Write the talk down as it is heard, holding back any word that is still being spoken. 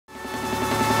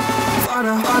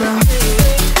Salut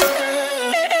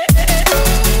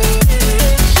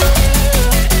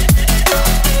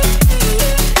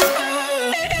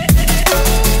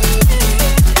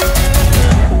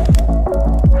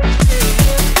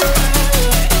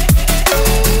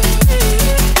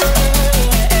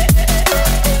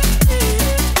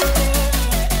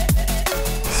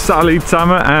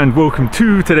Sama and welcome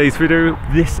to today's video.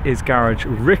 This is Garage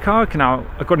Rickard. Now,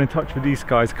 I got in touch with these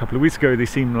guys a couple of weeks ago. They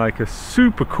seem like a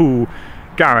super cool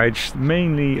garage,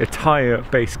 mainly a tyre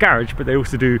based garage, but they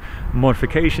also do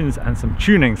modifications and some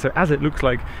tuning. So as it looks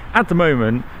like at the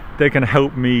moment, they're going to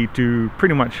help me do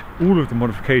pretty much all of the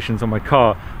modifications on my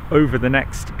car over the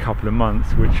next couple of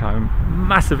months, which I'm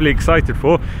massively excited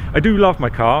for. I do love my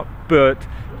car, but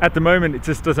at the moment it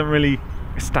just doesn't really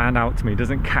stand out to me,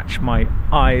 doesn't catch my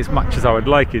eye as much as I would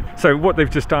like it. So what they've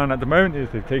just done at the moment is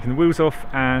they've taken the wheels off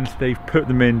and they've put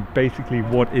them in basically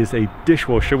what is a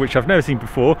dishwasher, which I've never seen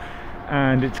before,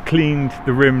 and it's cleaned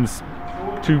the rims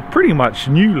to pretty much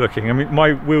new looking. I mean,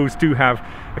 my wheels do have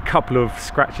a couple of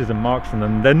scratches and marks on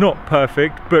them. They're not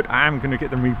perfect, but I am going to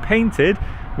get them repainted,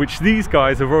 which these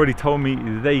guys have already told me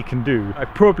they can do. I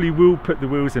probably will put the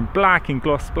wheels in black, in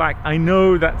gloss black. I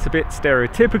know that's a bit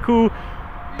stereotypical,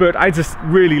 but I just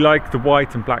really like the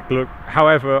white and black look.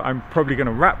 However, I'm probably going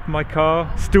to wrap my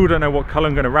car. Still don't know what color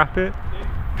I'm going to wrap it.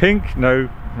 Pink? No,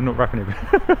 I'm not wrapping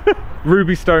it.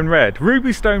 Ruby Stone Red.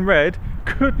 Ruby Stone Red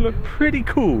could look pretty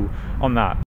cool on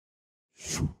that.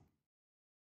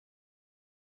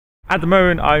 At the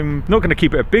moment, I'm not going to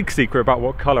keep it a big secret about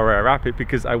what color I wrap it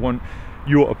because I want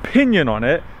your opinion on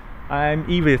it. I'm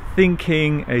either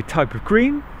thinking a type of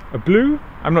green, a blue,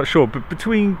 I'm not sure, but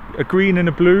between a green and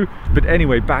a blue. But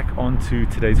anyway, back onto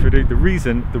today's video. The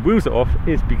reason the wheels are off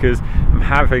is because I'm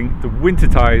having the winter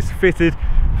tires fitted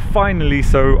finally,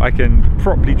 so I can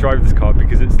properly drive this car,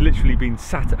 because it's literally been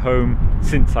sat at home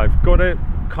since I've got it.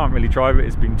 Can't really drive it,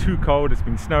 it's been too cold, it's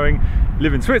been snowing.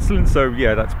 Live in Switzerland, so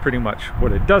yeah, that's pretty much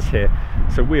what it does here.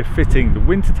 So we're fitting the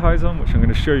winter tires on, which I'm going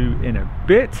to show you in a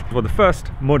bit. Well, the first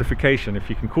modification, if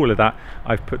you can call it that,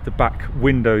 I've put the back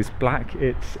windows black.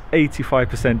 It's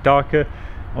 85% darker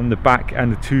on the back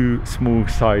and the two small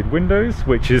side windows,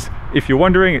 which is, if you're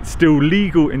wondering, it's still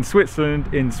legal in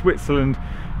Switzerland. In Switzerland,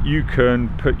 you can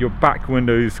put your back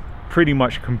windows pretty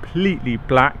much completely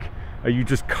black. You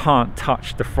just can't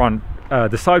touch the front,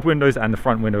 the side windows and the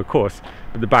front window, of course,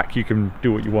 but the back you can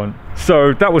do what you want.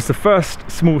 So that was the first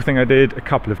small thing I did a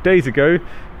couple of days ago.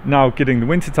 Now getting the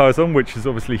winter tires on, which is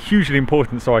obviously hugely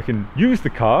important so I can use the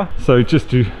car. So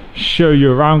just to show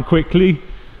you around quickly,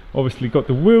 obviously got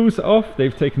the wheels off.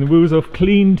 They've taken the wheels off,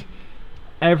 cleaned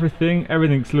everything.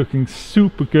 Everything's looking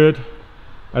super good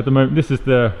at the moment. This is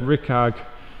the Rickard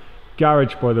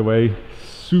garage, by the way.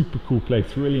 Super cool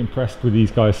place, really impressed with these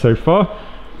guys so far.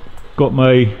 Got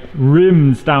my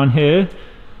rims down here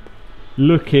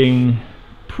looking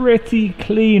pretty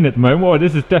clean at the moment. Well,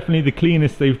 this is definitely the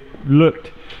cleanest they've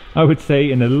looked, I would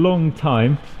say, in a long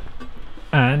time.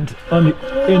 And on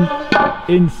the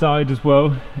inside as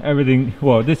well, everything,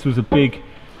 well, this was a big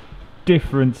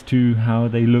difference to how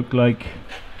they look like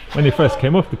when they first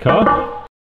came off the car.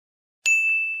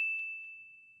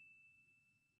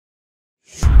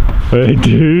 Hey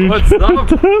dude, what's up?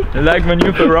 You like my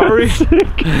new Ferrari?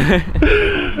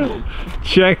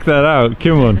 Check that out,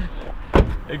 come on.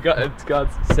 It's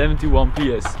got 71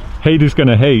 PS. Haters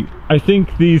gonna hate. I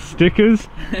think these stickers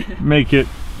make it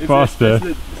faster.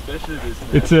 Special edition.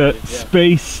 It's a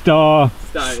Space Star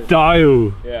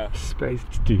style. Yeah. Space,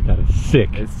 dude, that is sick.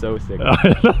 It's so sick.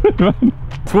 I love it, man.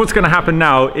 So what's gonna happen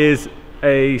now is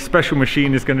a special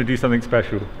machine is gonna do something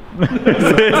special.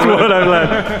 It's what I've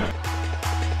learned.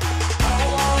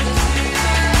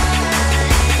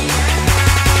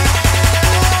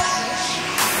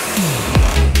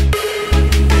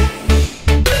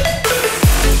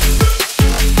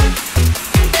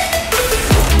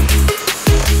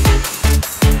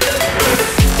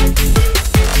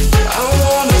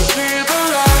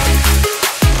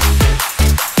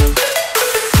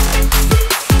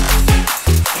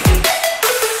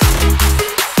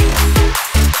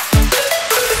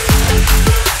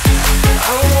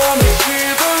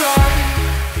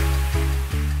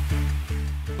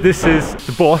 This is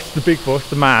the boss, the big boss,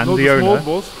 the man, no, the owner.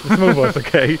 Small boss. The small boss,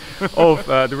 okay,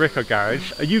 of the Rickard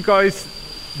garage. Are you guys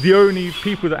the only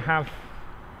people that have?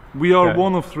 We are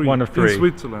one of three. One of three. In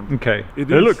Switzerland. Okay.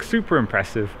 They look super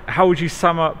impressive. How would you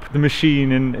sum up the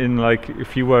machine in like a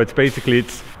few words? Basically,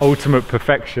 it's ultimate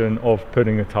perfection of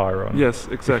putting a tire on. Yes,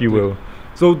 exactly. If you will.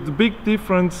 So the big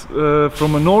difference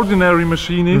from an ordinary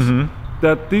machine is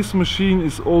that this machine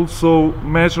is also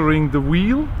measuring the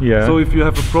wheel. Yeah. So if you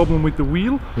have a problem with the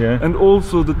wheel, Yeah. and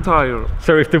also the tire.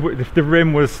 So if the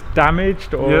rim was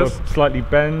damaged or Yes. slightly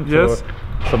bent, Yes. or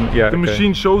some, yeah, The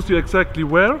machine shows you exactly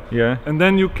where, Yeah. and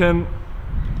then you can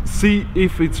see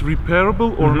if it's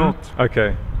repairable or not.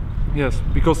 Okay. Yes,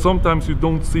 because sometimes you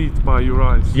don't see it by your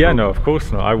eyes. Yeah, So no, of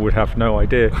course not. I would have no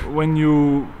idea. when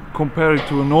you compare it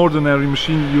to an ordinary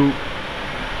machine, you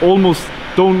almost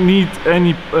don't need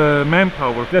any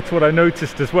manpower. That's what I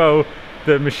noticed as well.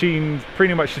 The machine's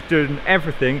pretty much just doing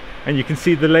everything, and you can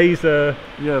see the laser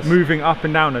Yes. moving up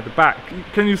and down at the back.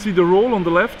 Can you see the roll on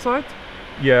the left side?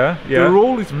 Yeah, yeah. The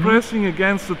roll is pressing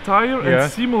against the tire Yeah.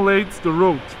 and simulates the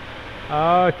road.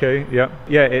 Ah, okay, yeah.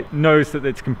 Yeah, it knows that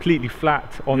it's completely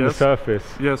flat on the Yes.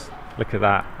 surface. Yes. Look at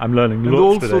that. I'm learning And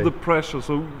lots also today. the pressure.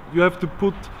 So you have to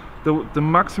put the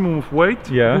maximum of weight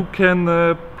Yeah. you can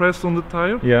press on the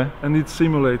tire, Yeah, and it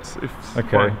simulates if it's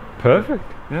okay. fine. Perfect.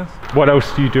 Yes. What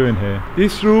else do you do in here?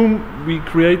 This room we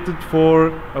created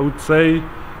for, I would say,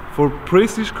 for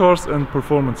prestige cars and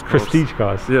performance cars. Prestige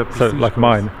cars? Yeah, So prestige like cars.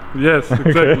 mine? Yes,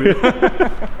 exactly.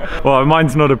 Well,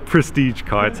 mine's not a prestige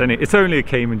car, it's only a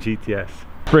Cayman GTS.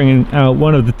 Bringing out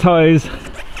one of the tyres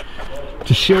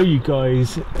to show you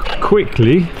guys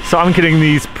quickly. So I'm getting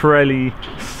these Pirelli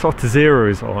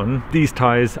Sottozeros on. These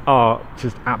tyres are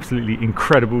just absolutely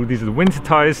incredible. These are the winter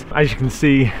tyres. As you can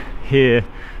see here,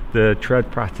 the tread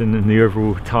pattern and the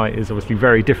overall tyre is obviously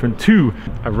very different to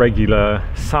a regular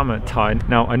summer tyre.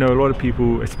 Now, I know a lot of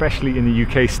people, especially in the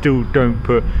UK, still don't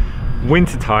put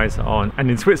winter tyres on, and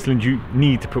in Switzerland you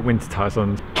need to put winter tyres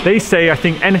on. They say, I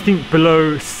think anything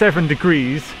below 7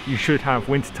 degrees you should have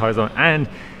winter tyres on, and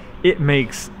it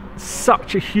makes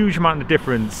such a huge amount of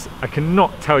difference. I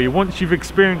cannot tell you. Once you've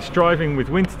experienced driving with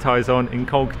winter tyres on in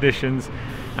cold conditions,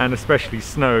 and especially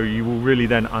snow, you will really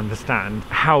then understand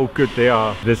how good they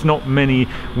are. There's not many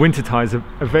winter tyres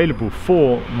available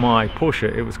for my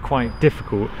Porsche. It was quite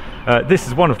difficult. This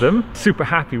is one of them. Super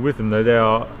happy with them though. They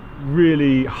are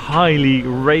really highly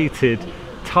rated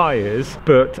tyres,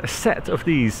 but a set of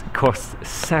these costs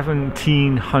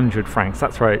 1,700 francs.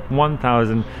 That's right,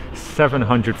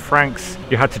 1,700 francs.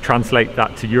 You had to translate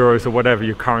that to euros or whatever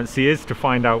your currency is to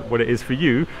find out what it is for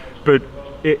you, but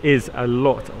it is a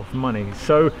lot of money.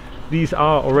 So these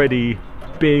are already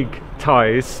big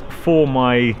tyres for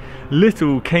my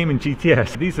little Cayman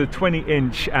GTS. These are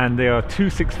 20-inch and they are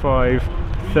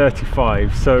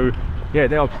 265/35. So yeah,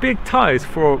 they are big tyres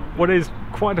for what is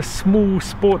quite a small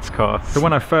sports car. So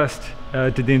when I first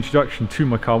did the introduction to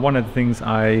my car, one of the things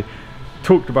I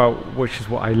talked about, which is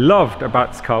what I loved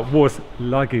about this car, was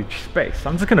luggage space.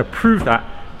 I'm just going to prove that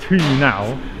to you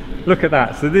now. Look at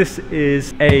that. So this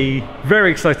is a very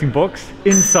exciting box.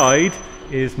 Inside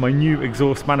is my new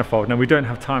exhaust manifold. Now we don't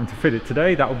have time to fit it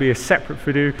today. That will be a separate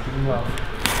video.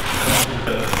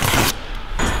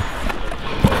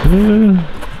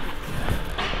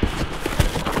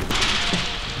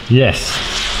 Yes.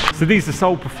 So these are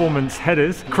Soul Performance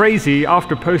headers. Crazy,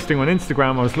 after posting on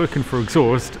Instagram I was looking for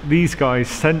exhaust, these guys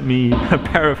sent me a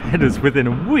pair of headers within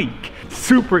a week.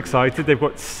 Super excited. They've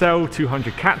got Cell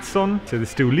 200 cats on, so they're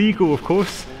still legal of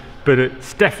course, but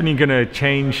it's definitely going to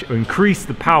change or increase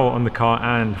the power on the car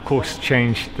and of course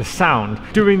change the sound.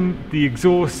 Doing the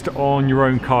exhaust on your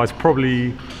own car is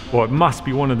probably, well, it must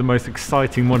be one of the most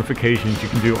exciting modifications you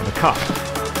can do on a car.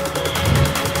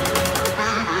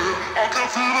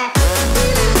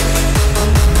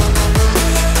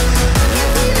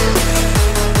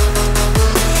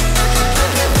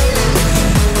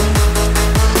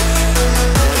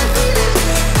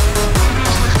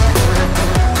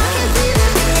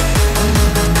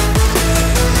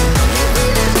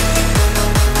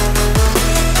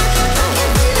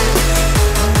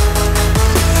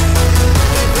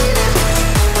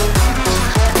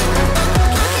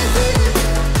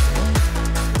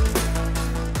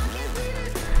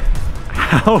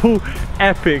 How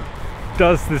epic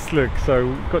does this look? So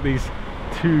we've got these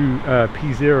two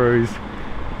P0s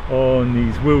on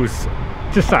these wheels,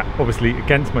 just sat obviously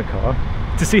against my car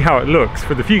to see how it looks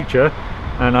for the future,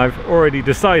 and I've already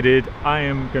decided I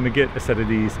am going to get a set of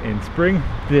these in spring.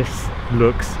 This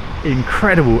looks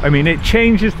incredible. I mean, it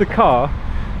changes the car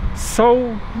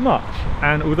so much,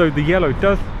 and although the yellow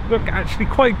does look actually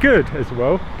quite good as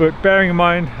well, but bearing in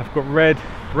mind I've got red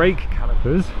brake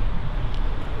calipers,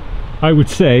 I would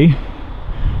say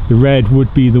the red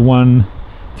would be the one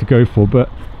to go for,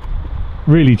 but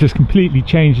really just completely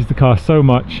changes the car so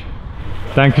much.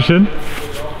 Dankeschön.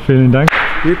 Vielen Dank.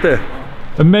 Bitte.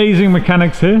 Amazing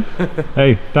mechanics here.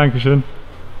 Hey, Dankeschön.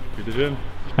 Bitteschön.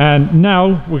 And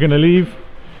now we're going to leave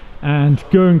and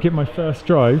go and get my first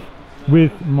drive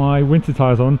with my winter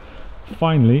tyres on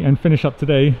finally, and finish up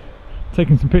today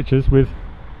taking some pictures with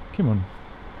Kimon.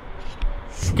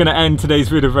 Gonna end today's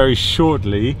video very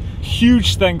shortly.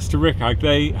 Huge thanks to Rickag,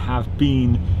 they have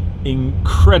been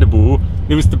incredible.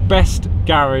 It was the best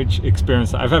garage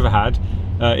experience that I've ever had,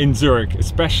 in Zurich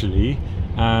especially,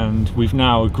 and we've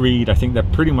now agreed, I think they're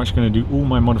pretty much going to do all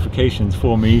my modifications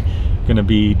for me. Going to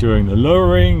be doing the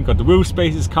lowering, got the wheel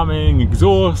spaces coming,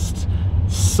 exhaust,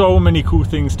 so many cool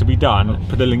things to be done. I'll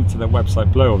put a link to their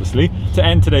website below obviously. To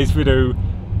end today's video,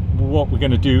 what we're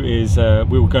going to do is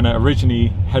we were going to originally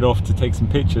head off to take some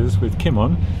pictures with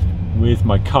Kimon with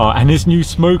my car and his new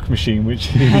smoke machine, which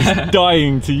he's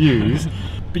dying to use.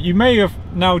 But you may have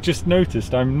now just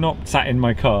noticed I'm not sat in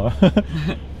my car.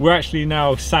 We're actually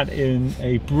now sat in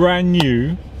a brand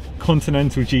new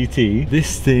Continental GT.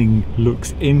 This thing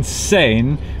looks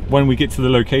insane. When we get to the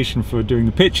location for doing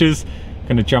the pictures, I'm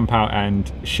gonna jump out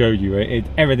and show you it.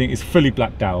 Everything is fully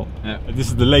blacked out. Yeah. This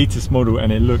is the latest model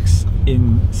and it looks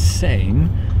insane.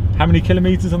 How many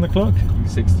kilometers on the clock?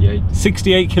 68.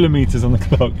 68 kilometers on the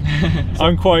clock.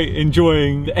 I'm quite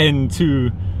enjoying the end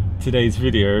to today's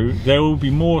video. There will be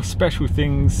more special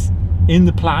things in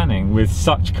the planning with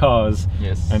such cars.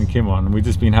 Yes. And Kimon. We've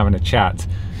just been having a chat.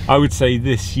 I would say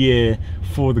this year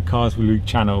for the Cars with Luke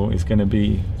channel is going to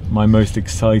be my most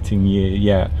exciting year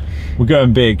yet. We're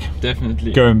going big.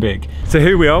 Definitely. Going big. So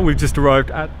here we are, we've just arrived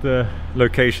at the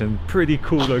location. Pretty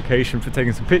cool location for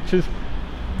taking some pictures.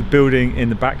 The building in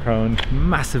the background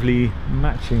massively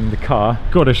matching the car.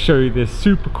 Got to show you this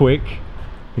super quick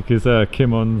because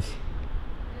Kimon's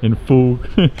in full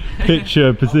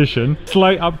picture position.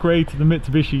 Slight upgrade to the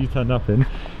Mitsubishi you turned up in,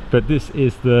 but this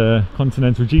is the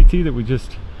Continental GT that we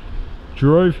just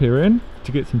drove here in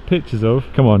to get some pictures of.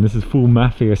 Come on, this is full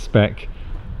Mafia spec,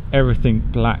 everything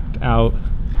blacked out.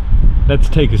 Let's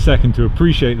take a second to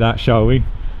appreciate that, shall we?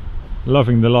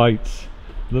 Loving the lights.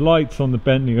 The lights on the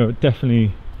Bentley are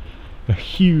definitely a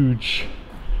huge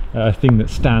thing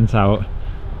that stands out,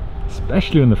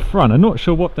 especially on the front. I'm not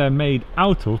sure what they're made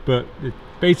out of, but it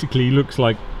basically looks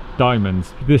like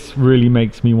diamonds. This really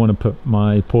makes me want to put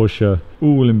my Porsche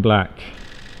all in black.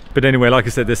 But anyway, like I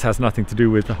said, this has nothing to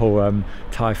do with the whole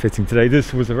tyre fitting today.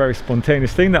 This was a very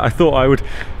spontaneous thing that I thought I would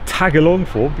tag along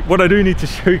for. What I do need to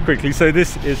show you quickly, so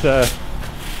this is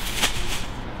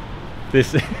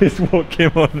what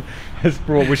Kimon has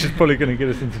brought, which is probably going to get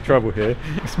us into trouble here.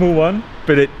 A small one,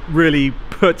 but it really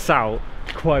puts out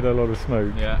quite a lot of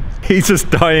smoke. Yeah. He's just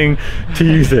dying to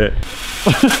use it.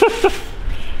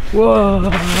 Whoa!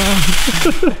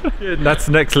 Yeah, that's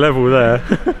next level there.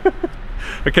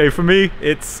 Okay, for me,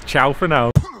 it's ciao for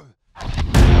now.